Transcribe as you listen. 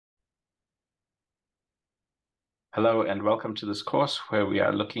Hello and welcome to this course where we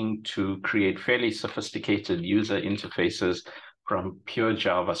are looking to create fairly sophisticated user interfaces from pure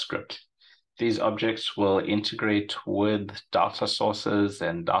JavaScript. These objects will integrate with data sources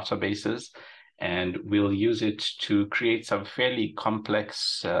and databases, and we'll use it to create some fairly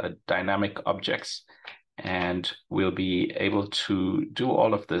complex dynamic objects. And we'll be able to do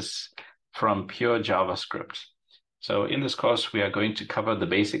all of this from pure JavaScript. So in this course, we are going to cover the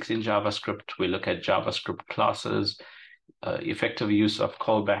basics in JavaScript. We look at JavaScript classes, effective use of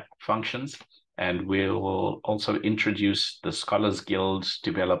callback functions, and we will also introduce the Scholars Guild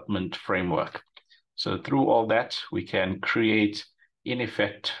development framework. So through all that, we can create, in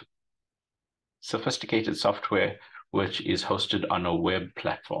effect, sophisticated software which is hosted on a web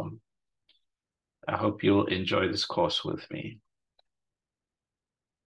platform. I hope you'll enjoy this course with me.